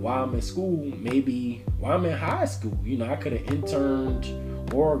system, while I'm in school, maybe while I'm in high school, you know, I could have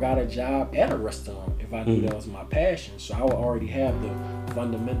interned or got a job at a restaurant if I knew that was my passion. So I would already have the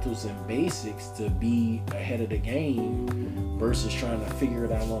fundamentals and basics to be ahead of the game versus trying to figure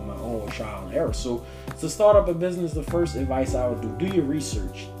it out on my own with trial and error. So to start up a business, the first advice I would do your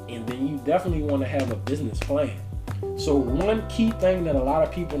research, and then you definitely want to have a business plan. So one key thing that a lot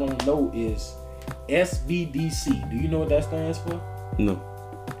of people don't know is SBDC. Do you know what that stands for? No.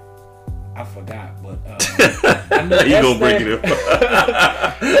 I forgot, but I know you gonna break it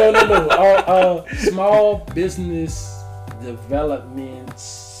up. No. Small Business Development.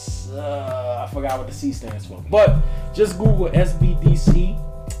 I forgot what the C stands for, but just Google SBDC.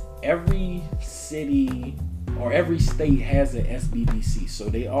 Every city or every state has an SBDC, so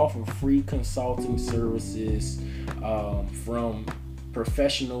they offer free consulting services from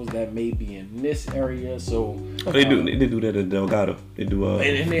professionals that may be in this area. So they do that at Delgado. They do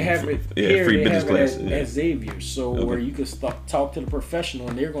and they have it free business classes at Xavier. So where you can talk to the professional,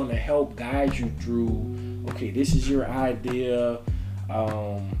 and they're going to help guide you through. Okay, this is your idea.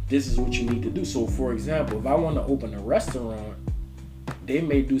 This is what you need to do. So, for example, if I want to open a restaurant, they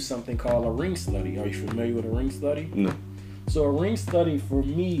may do something called a ring study. Are you familiar with a ring study? No. So a ring study for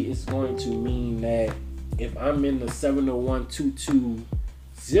me is going to mean that if I'm in the 70122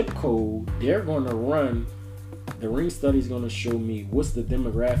 zip code, they're going to run, the ring study is going to show me what's the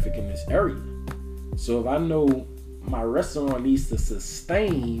demographic in this area. So if I know my restaurant needs to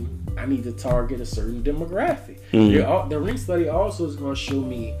sustain, I need to target a certain demographic. The ring study also is going to show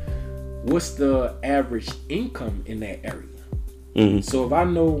me what's the average income in that area. So if I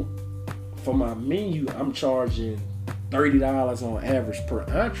know for my menu, I'm charging $30 on average per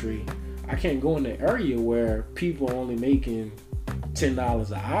entree, I can't go in the area where people are only making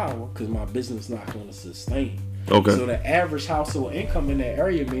 $10 an hour because my business is not going to sustain. Okay. So the average household income in that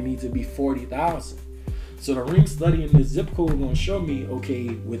area may need to be $40,000. So the ring study in this zip code is going to show me, okay,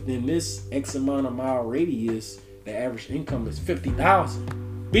 within this X amount of mile radius, the average income is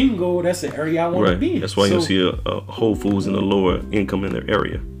 $50,000. Bingo, that's the area I want to be in. That's why you'll see a Whole Foods in a lower income in their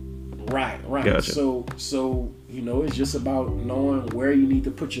area. Right. Gotcha. So you know, it's just about knowing where you need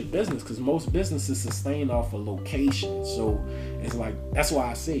to put your business, because most businesses sustain off a location. So it's like, that's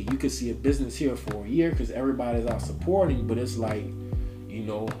why I say you could see a business here for a year because everybody's out supporting, but it's like, you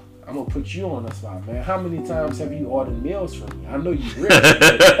know, I'm gonna put you on the spot, man. How many times have you ordered meals from me? I know you rich.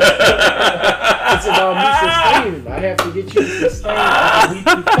 It's about me sustaining. I have to get you to sustain a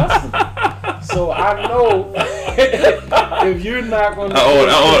weekly customer. So I know if you're not gonna, I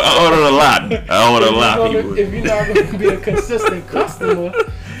order a lot. I order a lot. If you're not gonna be a consistent customer,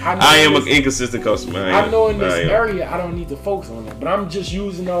 I am an inconsistent customer. I know in this area I don't need to focus on that, but I'm just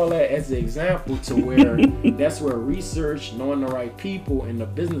using all that as an example to where that's where research, knowing the right people, and the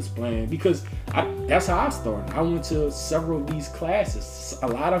business plan, because that's how I started. I went to several of these classes. A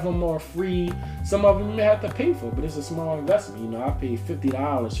lot of them are free. Some of them you may have to pay for, but it's a small investment. You know, I paid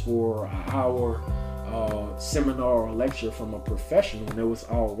 $50 for an hour seminar or lecture from a professional, and it was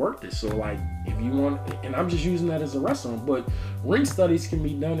all worth it. So like, if you want, and I'm just using that as a restaurant, but ring studies can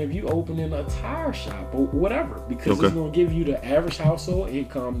be done if you open in a tire shop or whatever, because it's going to give you the average household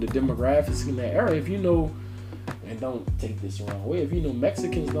income, the demographics in that area. If you know, and don't take this the wrong way, if you know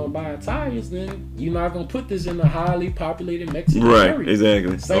Mexicans don't buy tires, then you're not going to put this in a highly populated Mexican area. Right,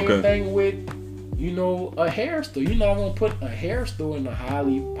 exactly. Same thing with, you know, a hair store. You're not going to put a hair store in a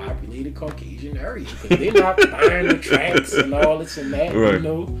highly populated Caucasian area because they're not buying the tracks and all this and that, you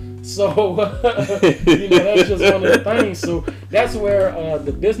know. So, you know, that's just one of the things. So that's where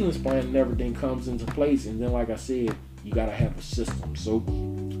the business plan and everything comes into place. And then, like I said, you got to have a system. So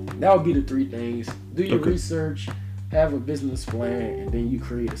that would be the three things. Do your research, have a business plan, and then you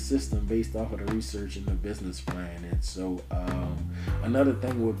create a system based off of the research and the business plan. And so another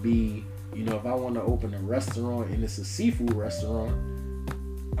thing would be, you know, if I want to open a restaurant and it's a seafood restaurant,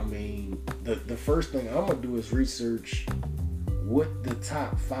 I mean, the first thing I'm going to do is research what the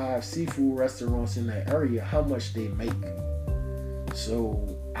top 5 seafood restaurants in that area, how much they make.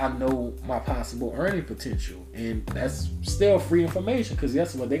 So I know my possible earning potential. And that's still free information because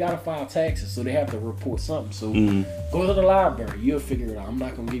guess what? They got to file taxes, so they have to report something. So go to the library. You'll figure it out. I'm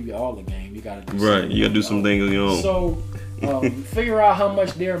not going to give you all the game. You got to do something. You got to do some things on your own. So figure out how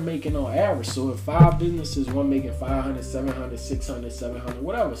much they're making on average. So if 5 businesses, one making 500, 700, 600, 700,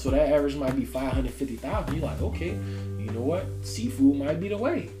 whatever. So that average might be 550,000. You're like, okay, you know what? Seafood might be the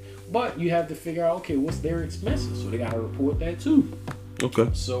way. But you have to figure out, okay, what's their expenses? So they got to report that too. Okay.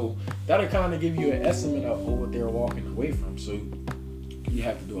 So that'll kind of give you an estimate of what they're walking away from. So you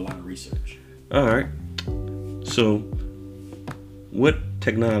have to do a lot of research. All right. So what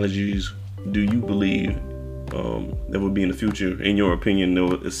technologies do you believe that would be in the future, in your opinion, that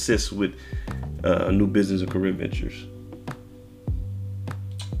will assist with new business or career ventures?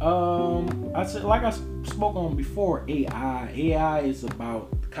 I said, like I spoke on before, AI. AI is about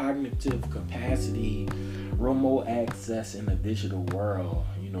cognitive capacity, remote access in the digital world.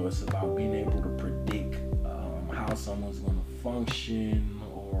 It's about being able to predict how someone's going to function,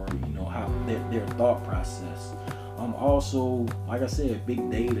 or how their thought process. Also, like I said,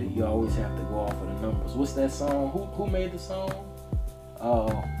 big data. You always have to go off of the numbers. What's that song? Who made the song?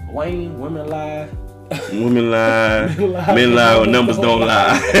 Wayne, Women Lie. Women lie, men lie, numbers don't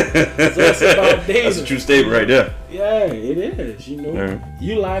lie. So it's about data. That's a true statement right there. Yeah, it is.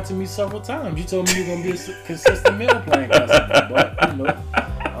 You lied to me several times. You told me you're gonna be a consistent meal plan customer, but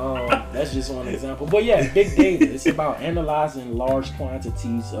that's just one example. But yeah, big data. It's about analyzing large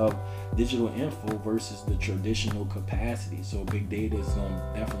quantities of digital info versus the traditional capacity. So big data is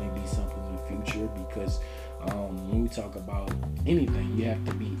gonna definitely be something in the future, because when we talk about anything, you have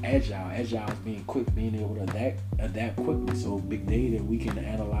to be agile. Agile is being quick, being able to adapt quickly. So big data, we can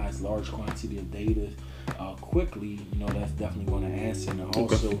analyze large quantity of data quickly. That's definitely going to answer. And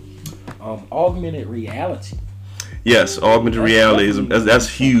also, augmented reality. Yes, augmented reality that's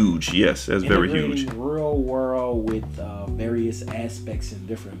huge. Yes, that's very huge. Real world with various aspects and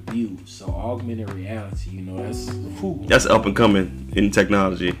different views. So augmented reality, that's up and coming in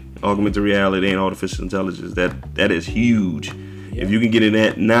technology. Augmented reality and artificial intelligence. That is huge. Yeah. If you can get in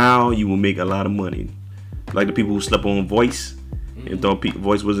that now, you will make a lot of money. Like the people who slept on voice and thought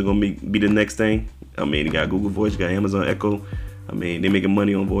voice wasn't gonna be the next thing. I mean, they got Google Voice, got Amazon Echo. I mean, they making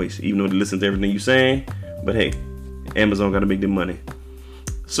money on voice, even though they listen to everything you're saying. But hey, Amazon got to make their money.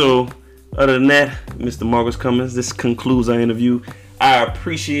 So, other than that, Mr. Marcus Cummings, this concludes our interview. I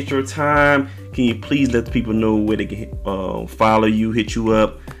appreciate your time. Can you please let the people know where they can follow you, hit you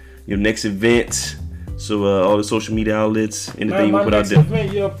up, your next event? So, all the social media outlets, anything you put out there.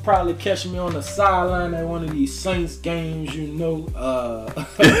 Event, you'll probably catch me on the sideline at one of these Saints games, live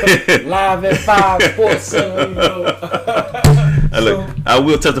at 5 Sports Center, Look, I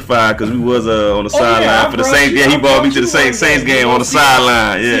will testify because we was on the sideline for the Saints. Yeah, he brought me to the Saints game on the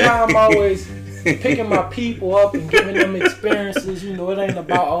sideline. Yeah. See how I'm always picking my people up and giving them experiences. It ain't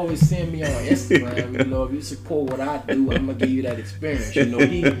about always seeing me on Instagram. If you support what I do, I'm gonna give you that experience.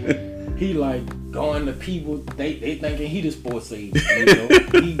 He like going to people, they thinking he the sports agent.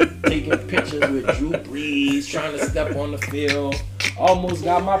 He taking pictures with Drew Brees, trying to step on the field. Almost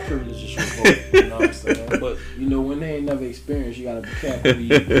got my privileges revoked. You know what I'm saying? But when they ain't never experienced, you gotta be careful who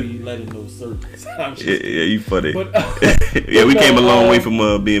you let in those circles. Yeah, you funny. But, we came a long way from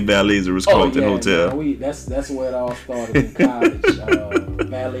being valets at Ritz-Carlton Hotel. That's where it all started in college.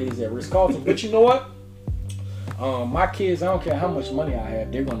 Valets at Ritz-Carlton. But you know what? My kids, I don't care how much money I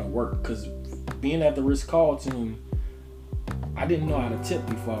have, they're gonna work, because being at the Ritz-Carlton, I didn't know how to tip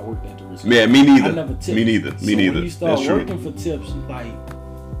before I worked at the Ritz-Carlton. Yeah, me neither. I never tipped. Me neither. When you start working for tips, you're like,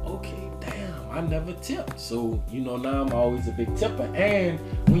 okay, damn, I never tipped. So now I'm always a big tipper. And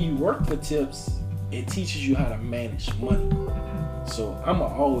when you work for tips, it teaches you how to manage money. So I'ma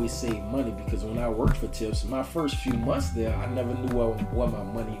always save money, because when I worked for tips, my first few months there, I never knew where my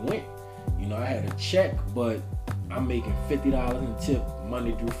money went. I had a check, but I'm making $50 in tip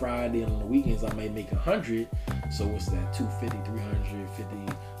Monday through Friday, and on the weekends I may make $100. So what's that? $250,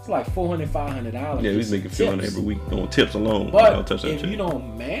 $350. It's like $400, $500. Yeah, we making $400 every week on tips alone. But if you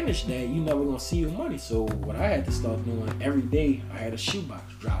don't manage that, you never gonna see your money. So what I had to start doing every day, I had a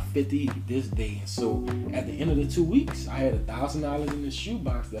shoebox, drop 50 this day. And so at the end of the 2 weeks, I had $1,000 in the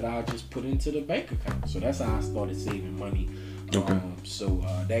shoebox that I just put into the bank account. So that's how I started saving money. Okay. So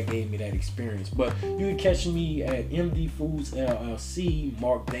that gave me that experience. But you can catch me at MD Foods LLC,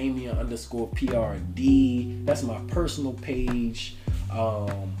 Marc Damien _PRD. That's my personal page.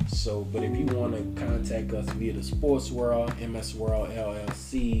 But if you want to contact us via the Sports World, MS World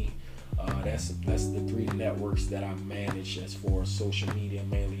LLC, that's the 3 networks that I manage as for social media,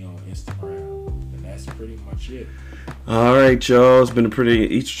 mainly on Instagram. And that's pretty much it. All right, y'all. It's been a pretty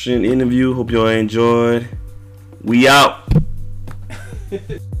interesting interview. Hope y'all enjoyed. We out.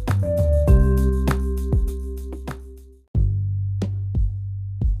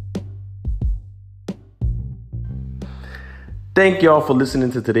 Thank y'all for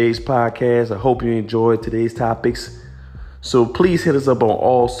listening to today's podcast. I hope you enjoyed today's topics. So please hit us up on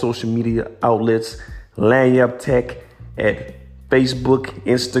all social media outlets. Lanyard Tech at Facebook,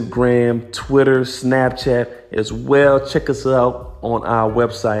 Instagram, Twitter, Snapchat, as well. Check us out on our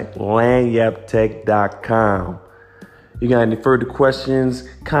website, lanyaptech.com. You got any further questions,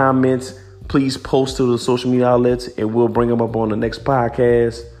 comments, please post to the social media outlets and we'll bring them up on the next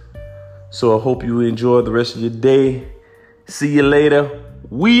podcast. So I hope you enjoy the rest of your day. See you later.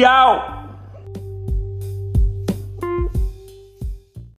 We out.